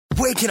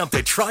waking up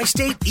the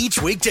tri-state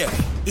each weekday.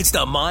 It's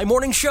the My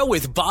Morning Show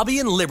with Bobby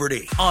and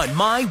Liberty on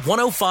My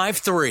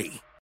 105.3.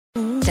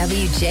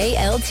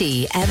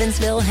 WJLT,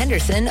 Evansville,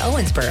 Henderson,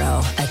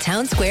 Owensboro, a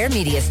Town Square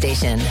media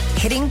station.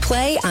 Hitting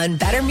play on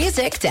better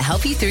music to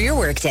help you through your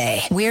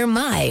workday. We're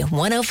My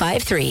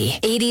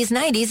 105.3, 80s,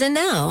 90s, and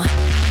now.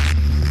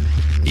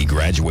 He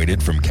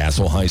graduated from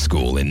Castle High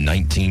School in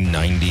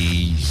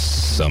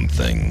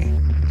 1990-something.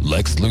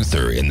 Lex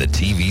Luthor in the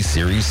TV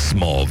series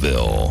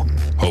Smallville.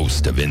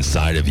 Host of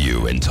Inside of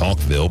You and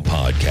Talkville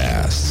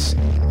podcasts.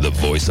 The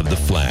voice of the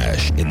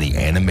Flash in the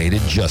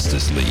animated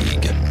Justice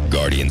League.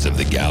 Guardians of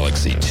the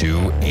Galaxy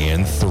 2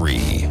 and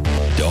 3.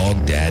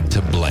 Dog Dad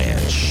to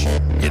Blanche.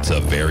 It's a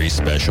very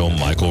special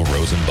Michael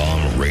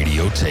Rosenbaum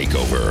radio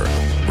takeover.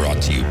 Brought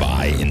to you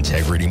by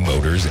Integrity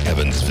Motors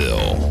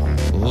Evansville.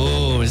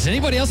 Oh, does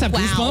anybody else have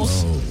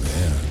goosebumps? Oh,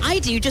 I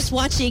do, just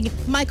watching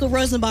Michael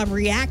Rosenbaum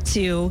react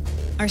to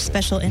our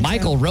special intro.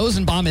 Michael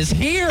Rosenbaum is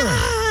here.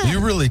 You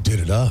really did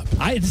it up.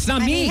 It's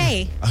not me.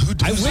 Hey. Who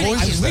did I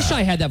wish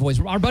I had that voice.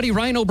 Our buddy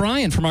Ryan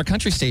O'Brien from our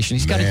country station.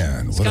 He's got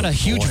a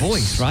huge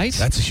voice, right?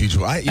 That's a huge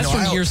voice. That's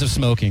from years of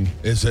smoking.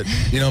 Is it?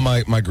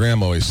 My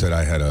grandma always said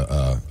I had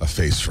a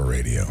face for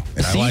radio,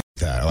 and See, I like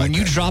that. When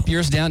you drop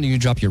yours down, and you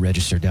drop your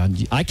register down,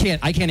 I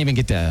can't even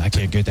get that. I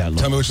can't get that look.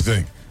 Tell me what you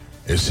think.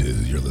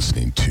 You're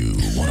listening to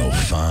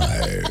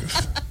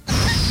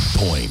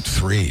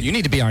 105.3. You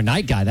need to be our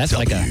night guy. That's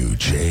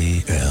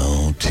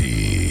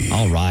WJLT.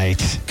 All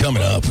right.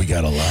 Coming up, we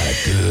got a lot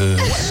of good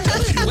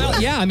stuff here.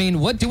 Well, yeah,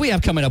 what do we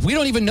have coming up? We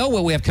don't even know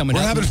what we have coming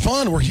up. We're having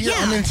fun. We're here. Yeah.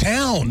 I'm in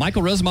town.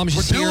 Michael Rosenbaum is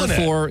just here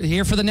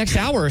for the next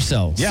hour or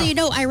so. Yeah.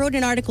 So, I wrote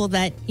an article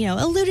that,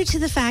 alluded to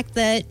the fact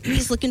that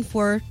he's looking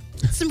for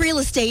some real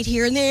estate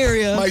here in the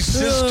area. My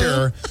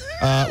sister,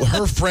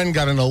 her friend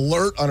got an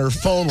alert on her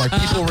phone, like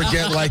people would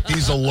get like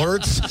these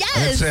alerts. Yes.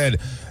 And it said,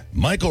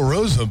 Michael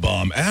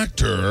Rosenbaum,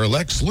 actor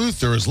Lex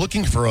Luthor, is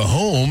looking for a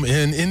home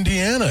in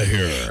Indiana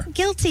here.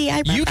 Guilty.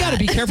 You got to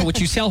be careful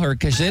what you tell her,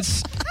 because it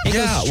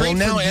goes straight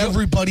now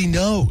everybody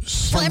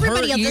knows. From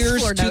everybody her on this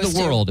ears floor to knows the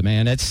world,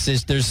 man. It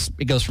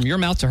goes from your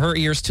mouth to her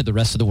ears to the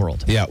rest of the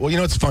world. Yeah, well,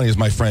 what's funny is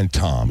my friend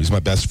Tom. He's my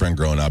best friend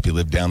growing up. He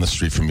lived down the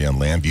street from me on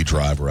Landview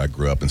Drive, where I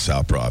grew up in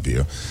South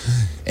Broadview.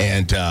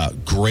 And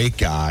great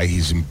guy.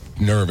 He's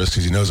nervous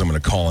because he knows I'm going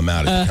to call him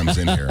out if he comes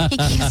in here. He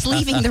keeps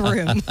leaving the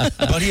room.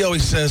 But he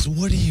always says,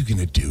 what are you going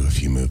to do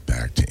if you move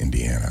back to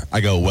Indiana?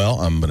 I go,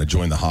 well, I'm going to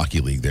join the hockey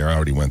league there. I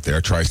already went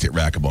there. Tri-State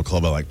Racquetball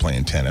Club. I like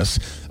playing tennis.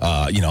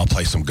 I'll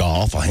play some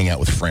golf. I'll hang out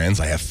with friends.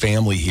 I have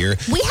family here.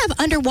 We have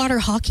underwater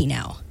hockey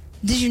now.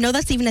 Did you know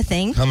that's even a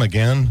thing? Come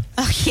again?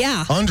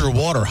 Yeah.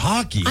 Underwater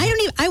hockey.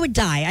 I would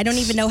die. I don't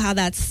even know how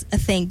that's a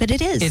thing, but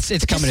it is.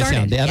 It's coming to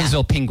town. The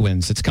Evansville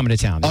Penguins. It's coming to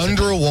town.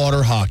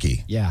 Underwater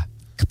hockey. Yeah.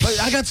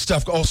 But I got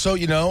stuff. Also,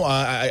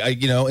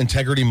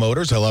 Integrity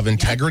Motors. I love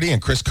Integrity,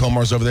 and Chris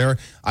Comar's over there.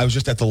 I was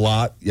just at the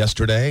lot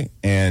yesterday,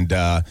 and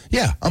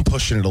I'm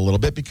pushing it a little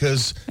bit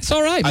because it's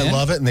all right, man. I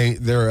love it, and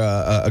they're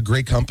a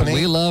great company.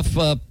 We love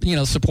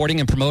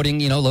supporting and promoting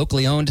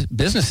locally owned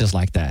businesses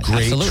like that.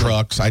 Great Absolutely.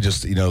 trucks. I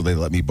just they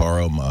let me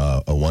borrow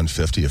a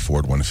 150, a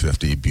Ford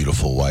 150,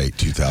 beautiful white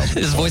 2000.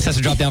 His voice has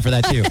to drop down for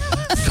that too.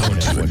 Come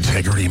to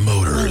Integrity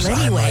Motors. Well,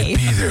 anyway. I might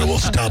be there. We'll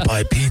stop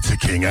by Pizza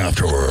King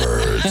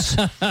afterwards.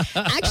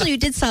 Actually, you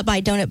did stop by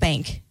Donut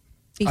Bank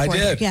before. I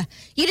did. Yeah.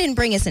 You didn't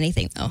bring us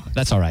anything, though.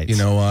 That's all right. You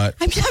know what?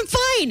 I'm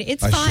fine.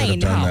 It's I fine. should have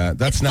done that.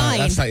 That's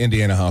not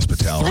Indiana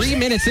hospitality. 3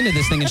 minutes into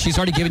this thing, and she's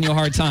already giving you a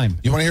hard time.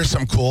 You want to hear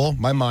something cool?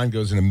 My mind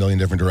goes in a million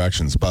different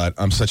directions, but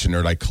I'm such a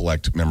nerd. I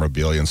collect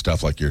memorabilia and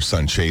stuff. Like your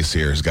son Chase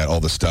here has got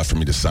all the stuff for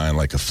me to sign,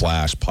 like a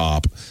Flash,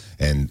 Pop,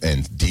 and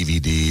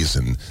DVDs,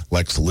 and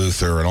Lex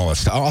Luthor, and all that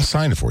stuff. I'll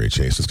sign it for you,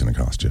 Chase. It's going to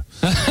cost you.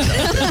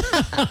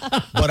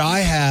 But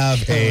I have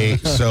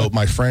so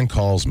my friend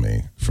calls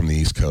me from the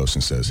East Coast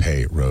and says,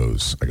 hey,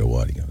 Rose. I go,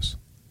 what? He goes,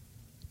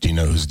 do you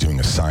know who's doing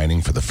a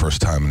signing for the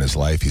first time in his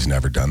life? He's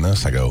never done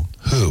this. I go,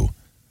 who?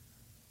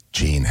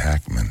 Gene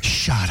Hackman.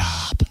 Shut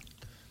up.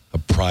 A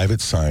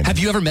private signing. Have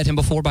you ever met him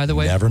before, by the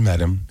way? Never met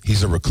him.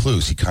 He's a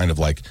recluse. He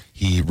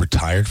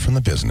retired from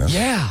the business.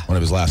 Yeah. One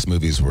of his last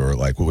movies were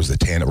what was the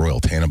Royal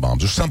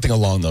Tannenbaums or something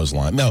along those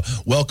lines. No,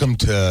 Welcome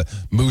to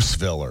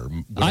Mooseville or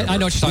whatever. I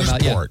know what you're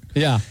talking about.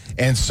 Yeah.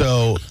 And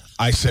so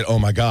I said, oh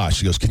my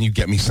gosh. He goes, can you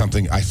get me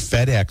something? I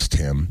FedExed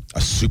him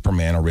a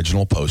Superman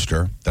original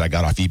poster that I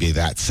got off eBay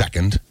that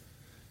second,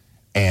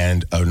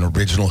 and an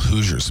original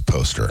Hoosiers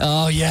poster.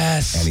 Oh,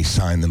 yes. And he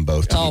signed them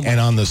both to me. And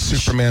on the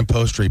Superman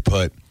poster, he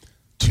put,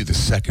 to the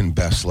second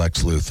best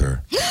Lex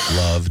Luthor,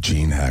 love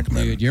Gene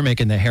Hackman. Dude, you're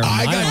making the hair.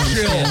 I got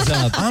chills.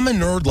 I'm a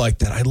nerd like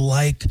that. I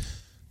like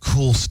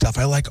cool stuff.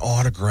 I like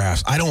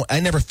autographs. I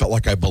never felt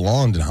like I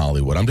belonged in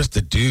Hollywood. I'm just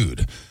a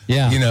dude.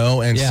 Yeah.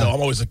 And so I'm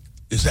always like,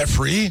 is that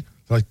free?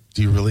 Like,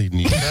 do you really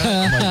need that?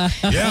 I'm like,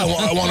 yeah,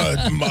 I want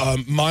a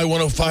My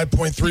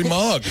 105.3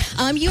 mug.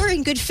 You're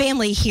in good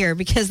family here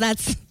because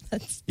that's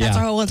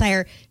our whole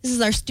entire. This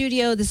is our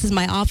studio. This is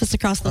my office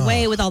across the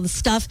way with all the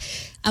stuff.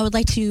 I would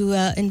like to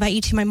invite you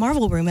to my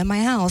Marvel room at my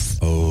house.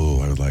 Oh,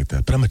 I would like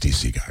that. But I'm a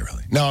DC guy,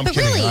 really. No, I'm But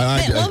kidding. really, we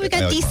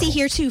got like DC Marvel.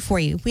 here too for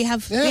you. We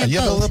have Yeah, you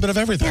have a both. little bit of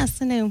everything. Yes,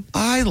 I know.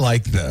 I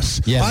like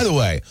this. Yeah. By the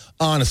way,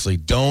 honestly,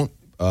 don't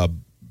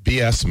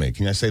BS me.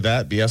 Can I say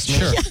that? BS me?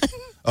 Sure.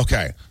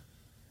 Okay.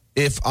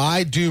 If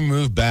I do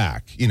move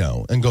back,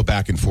 and go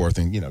back and forth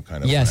and,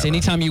 kind of. Yes, whatever.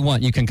 anytime you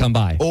want, you can come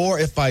by. Or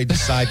if I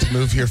decide to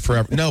move here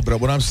forever. No,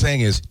 but what I'm saying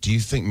is, do you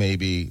think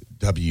maybe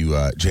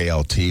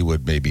WJLT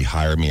would maybe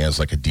hire me as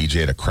like a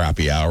DJ at a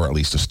crappy hour, at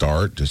least to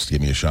start, just to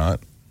give me a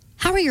shot?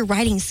 How are your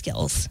writing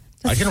skills?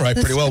 I can write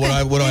pretty well.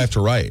 What do I have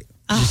to write?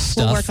 Just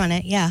We'll stuff. work on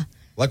it. Yeah.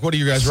 Like, what do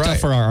you guys Stuff write?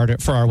 for our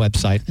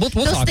website. We'll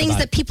Those talk things about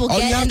that it. people Oh,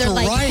 get you have and they're to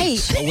like, write. hey.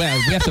 Oh, well,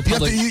 we have to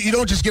publish. You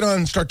don't just get on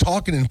and start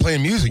talking and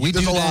playing music. We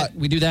There's do a that. lot.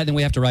 We do that, and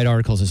we have to write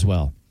articles as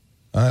well.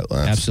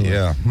 Absolutely.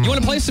 Yeah. You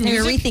want to play some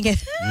You're music?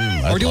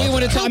 rethinking. Or do we love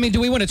want to that. talk? I mean,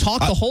 do we want to talk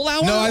the whole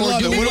hour? No, I or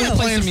love do it. we What are wanna we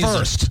play playing some music?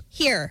 first?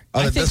 Here.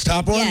 This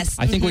top one? Yes.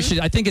 I think we should.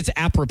 I think it's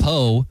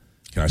apropos.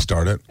 Can I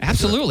start it?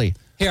 Absolutely.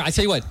 Here, I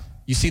tell you what.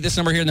 You see this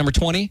number here, number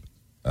 20?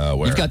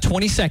 Where? You've got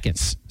 20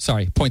 seconds.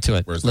 Sorry, point to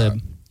it. Where's Lib.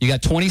 that? You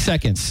got 20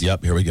 seconds.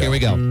 Yep, here we go. Here we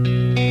go.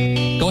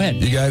 Go ahead.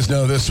 You guys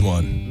know this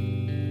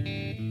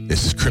one.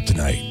 This is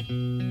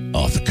Kryptonite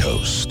off the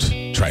coast,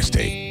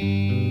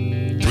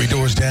 Tri-State. 3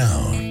 doors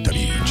down,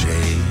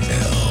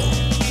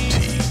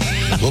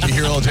 WJLT. We'll be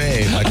here all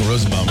day. Michael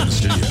Rosenbaum in the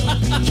studio.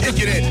 Kick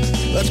it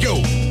in. Let's go.